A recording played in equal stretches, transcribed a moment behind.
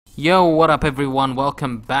Yo, what up everyone?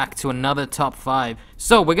 Welcome back to another top 5.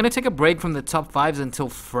 So, we're going to take a break from the top 5s until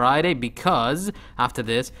Friday because,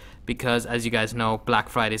 as you guys know, Black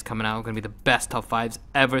Friday is coming out. Going to be the best top 5s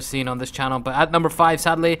ever seen on this channel. But at number 5,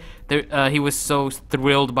 sadly, he was so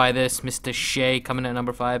thrilled by this. Mr. Shay coming in at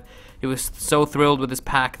number 5. He was so thrilled with this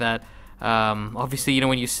pack that, obviously, you know,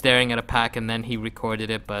 when you're staring at a pack and then he recorded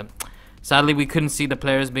it. But sadly, we couldn't see the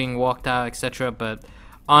players being walked out, etc. But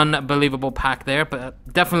unbelievable pack there, but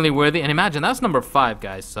definitely worthy. And imagine, that's number 5,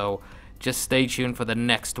 guys, so just stay tuned for the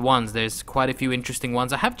next ones. There's quite a few interesting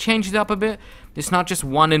ones. I have changed it up a bit. It's not just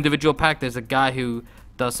one individual pack. There's a guy who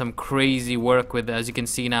does some crazy work with, as you can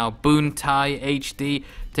see now, BoontaiHD.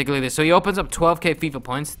 Take a look at this. So he opens up 12k FIFA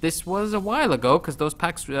points. This was a while ago, because those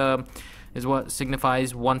packs is what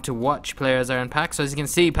signifies want to watch players are in packs. So as you can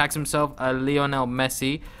see, he packs himself a Lionel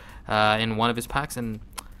Messi in one of his packs, and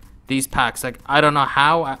these packs, like, I don't know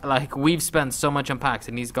how, like, we've spent so much on packs,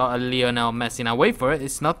 and he's got a Lionel Messi. Now, wait for it,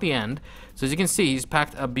 it's not the end. So, as you can see, he's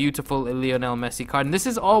packed a beautiful Lionel Messi card, and this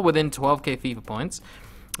is all within 12k FIFA points.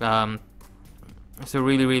 It's a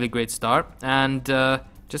really, really great start, and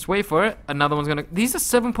just wait for it. Another one's gonna... These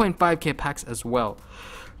are 7.5k packs as well.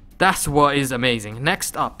 That's what is amazing.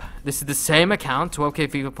 Next up, this is the same account, 12k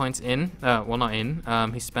FIFA points in, well, not in,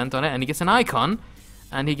 he spent on it, and he gets an icon.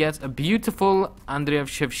 And he gets a beautiful Andriy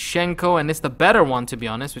Shevchenko, and it's the better one, to be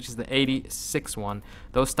honest, which is the 86 one.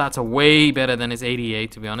 Those stats are way better than his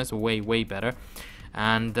 88, to be honest, way, way better.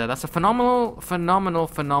 And that's a phenomenal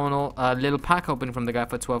little pack opening from the guy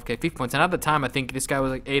for 12k FIFA points. And at the time, I think this guy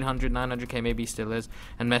was like 800, 900k, maybe he still is.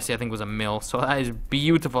 And Messi, I think, was a mil. So that is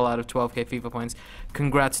beautiful out of 12k FIFA points.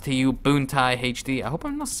 Congrats to you, BoontaiHD. I hope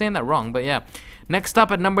I'm not saying that wrong, but yeah. Next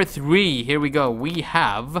up at number 3, here we go. We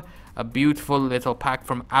have a beautiful little pack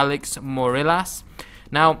from Alex Morillas.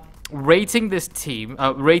 Now, rating this team,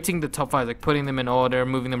 rating the top 5, like putting them in order,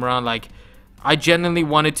 moving them around, like, I genuinely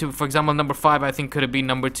wanted to, for example, number 5 I think could have been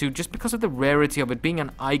number 2, just because of the rarity of it being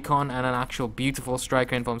an icon and an actual beautiful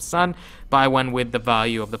striker in from Sun. But I went with the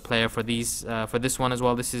value of the player for these, for this one as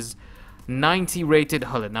well. This is 90 rated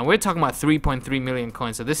Gullit. Now we're talking about 3.3 million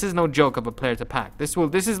coins, so this is no joke of a player to pack. This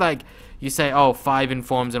is like you say, oh, 5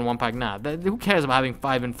 informs in one pack. Nah, who cares about having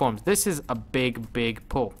 5 informs? This is a big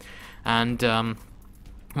pull. And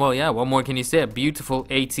well, yeah, what more can you say? A beautiful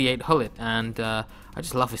 88 Gullit, and I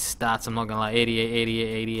just love his stats. I'm not gonna lie, 88,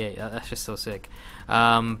 88, 88. That's just so sick.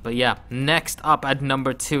 But yeah, next up at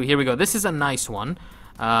number 2, here we go. This is a nice one.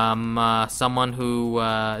 Someone who,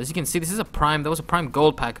 as you can see, this is a prime. That was a prime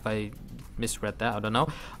gold pack, if I misread that, I don't know.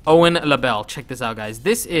 OwenLebbell, check this out, guys.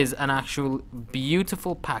 This is an actual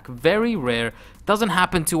beautiful pack, very rare. Doesn't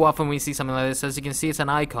happen too often when we see something like this. As you can see, it's an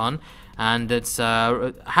icon, and it's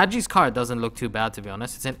Hadji's card doesn't look too bad, to be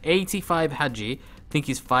honest. It's an 85 Hadji. I think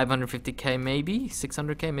he's 550k, maybe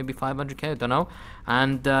 600k, maybe 500k, I don't know.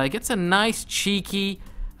 And he gets a nice cheeky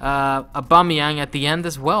Aubameyang at the end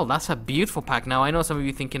as well. That's a beautiful pack. Now, I know some of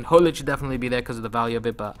you thinking Gullit should definitely be there because of the value of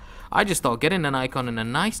it, but I just thought getting an icon and a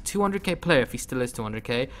nice 200k player, if he still is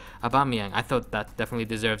 200k, Aubameyang, I thought that definitely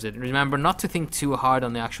deserves it. Remember not to think too hard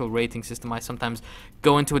on the actual rating system. I sometimes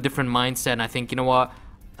go into a different mindset, and I think, you know what,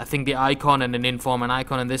 I think the icon and an inform, an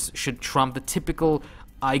icon and this should trump the typical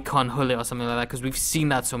icon Gullit or something like that, because we've seen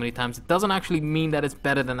that so many times. It doesn't actually mean that it's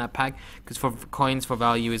better than that pack, because for coins for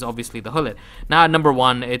value is obviously the Gullit. Now at number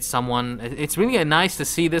 1, it's someone, it's really nice to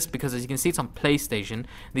see this, because as you can see, it's on PlayStation.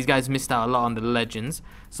 These guys missed out a lot on the legends,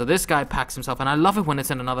 so this guy packs himself, and I love it when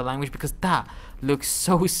it's in another language, because that looks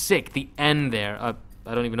so sick. The N there, I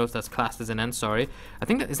don't even know if that's classed as an N, sorry. I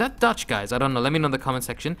think is that Dutch, guys? I don't know. Let me know in the comment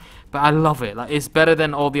section. But I love it. Like, it's better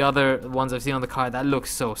than all the other ones I've seen on the card. That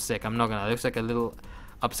looks so sick. I'm not gonna. It looks like a little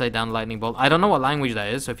upside down lightning bolt. I don't know what language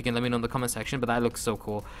that is, so if you can let me know in the comment section, but that looks so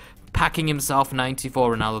cool. Packing himself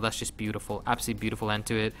 94 Ronaldo, that's just beautiful. Absolutely beautiful end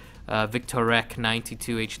to it. Victorek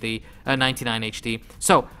 92 HD, 99 HD.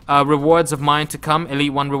 So, rewards of mine to come.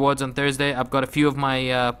 Elite 1 rewards on Thursday. I've got a few of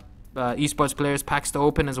my esports players packs to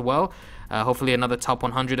open as well. Hopefully another top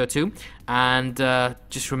 100 or 2. And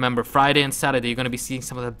just remember, Friday and Saturday, you're going to be seeing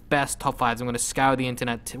some of the best top 5s. I'm going to scour the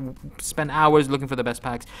internet, spend hours looking for the best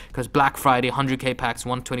packs, because Black Friday, 100k packs,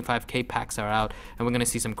 125k packs are out, and we're going to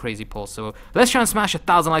see some crazy pulls. So let's try and smash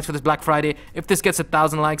 1,000 likes for this Black Friday. If this gets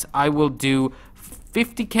 1,000 likes, I will do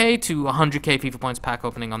 50k to 100k FIFA points pack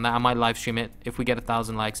opening on that. I might live stream it if we get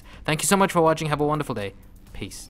 1,000 likes. Thank you so much for watching. Have a wonderful day. Peace.